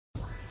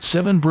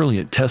7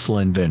 brilliant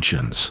Tesla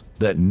inventions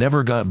that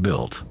never got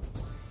built.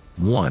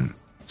 1.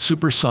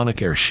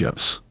 Supersonic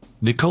airships.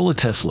 Nikola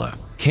Tesla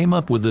came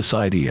up with this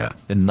idea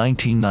in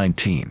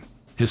 1919.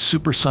 His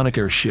supersonic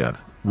airship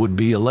would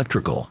be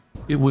electrical.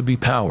 It would be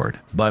powered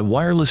by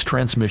wireless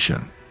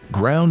transmission.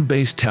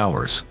 Ground-based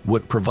towers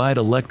would provide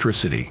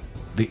electricity.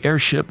 The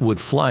airship would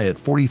fly at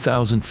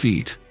 40,000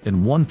 feet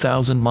and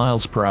 1,000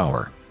 miles per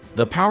hour.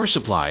 The power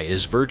supply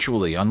is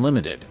virtually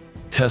unlimited.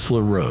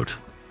 Tesla wrote,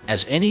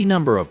 as any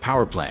number of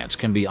power plants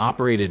can be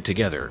operated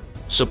together,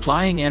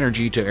 supplying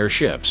energy to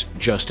airships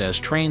just as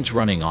trains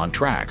running on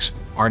tracks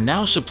are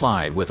now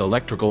supplied with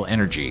electrical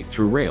energy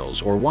through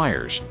rails or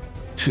wires.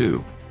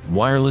 2.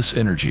 Wireless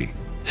energy.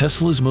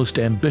 Tesla's most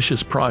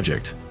ambitious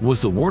project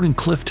was the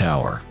Wardenclyffe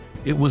Tower.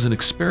 It was an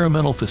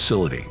experimental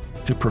facility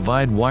to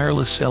provide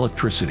wireless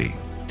electricity.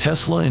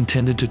 Tesla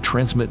intended to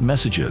transmit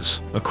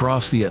messages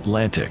across the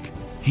Atlantic.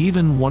 He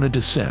even wanted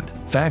to send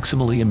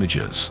facsimile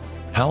images.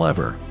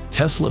 However,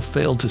 Tesla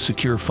failed to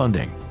secure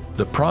funding.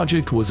 The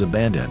project was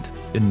abandoned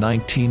in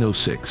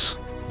 1906.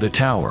 The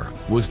tower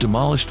was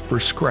demolished for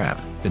scrap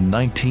in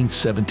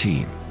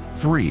 1917.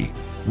 3.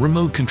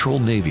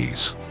 Remote-controlled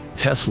navies.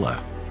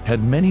 Tesla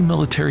had many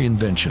military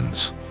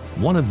inventions.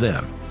 One of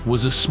them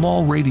was a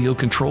small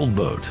radio-controlled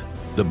boat.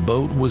 The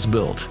boat was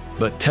built,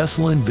 but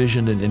Tesla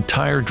envisioned an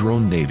entire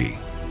drone navy.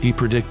 He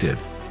predicted,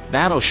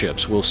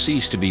 battleships will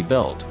cease to be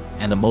built,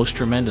 and the most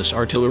tremendous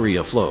artillery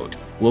afloat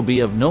will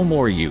be of no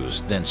more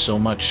use than so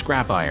much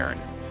scrap iron.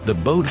 The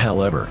boat,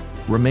 however,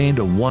 remained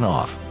a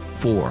one-off.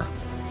 4.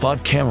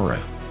 Thought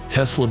camera.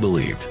 Tesla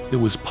believed it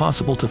was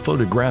possible to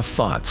photograph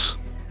thoughts.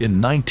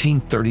 In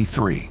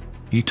 1933,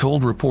 he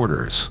told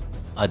reporters,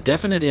 a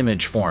definite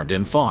image formed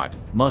in thought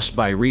must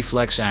by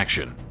reflex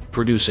action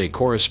produce a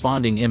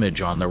corresponding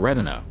image on the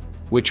retina,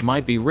 which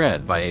might be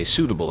read by a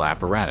suitable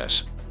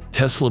apparatus.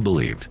 Tesla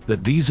believed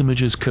that these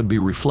images could be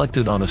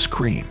reflected on a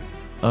screen.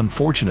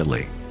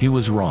 Unfortunately, he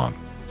was wrong.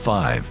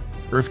 5.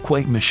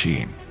 Earthquake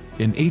machine.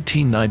 In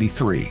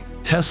 1893,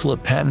 Tesla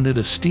patented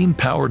a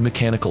steam-powered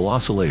mechanical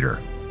oscillator.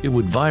 It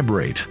would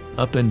vibrate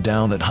up and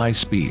down at high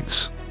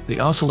speeds. The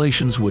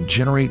oscillations would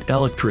generate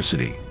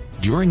electricity.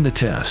 During the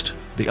test,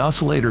 the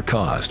oscillator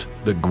caused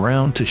the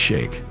ground to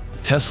shake.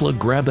 Tesla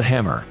grabbed a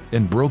hammer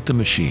and broke the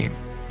machine.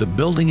 The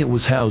building it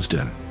was housed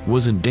in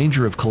was in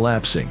danger of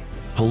collapsing.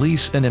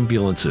 Police and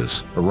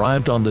ambulances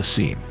arrived on the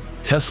scene.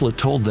 Tesla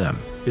told them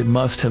it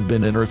must have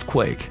been an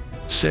earthquake.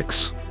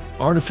 6.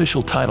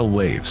 Artificial tidal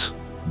waves.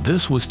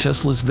 This was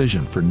Tesla's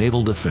vision for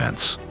naval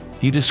defense.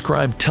 He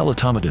described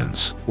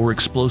teletomatons, or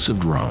explosive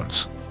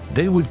drones.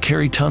 They would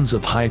carry tons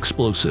of high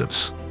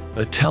explosives.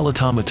 A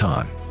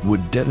teletomaton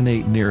would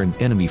detonate near an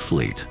enemy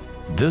fleet.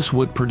 This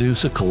would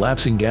produce a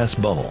collapsing gas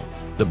bubble.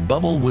 The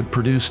bubble would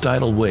produce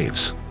tidal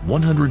waves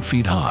 100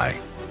 feet high.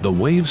 The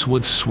waves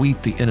would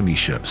sweep the enemy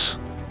ships.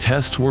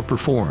 Tests were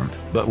performed,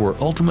 but were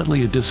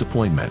ultimately a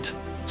disappointment.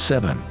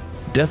 7.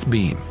 Death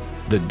beam.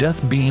 The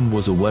death beam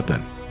was a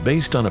weapon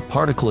based on a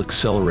particle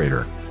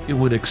accelerator. It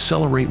would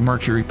accelerate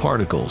mercury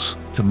particles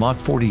to Mach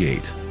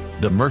 48.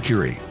 The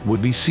mercury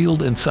would be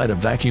sealed inside a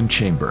vacuum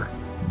chamber.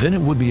 Then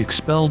it would be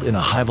expelled in a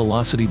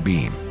high-velocity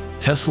beam.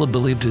 Tesla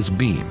believed his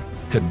beam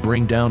could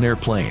bring down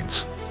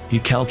airplanes. He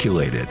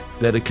calculated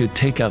that it could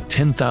take out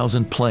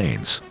 10,000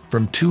 planes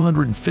from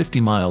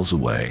 250 miles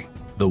away.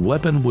 The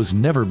weapon was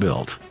never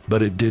built,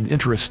 but it did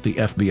interest the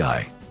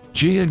FBI.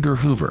 J. Edgar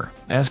Hoover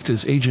asked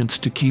his agents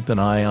to keep an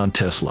eye on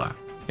Tesla.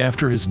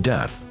 After his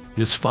death,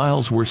 his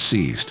files were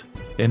seized.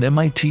 An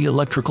MIT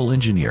electrical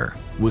engineer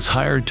was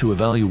hired to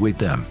evaluate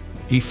them.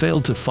 He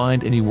failed to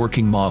find any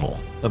working model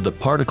of the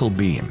particle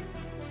beam.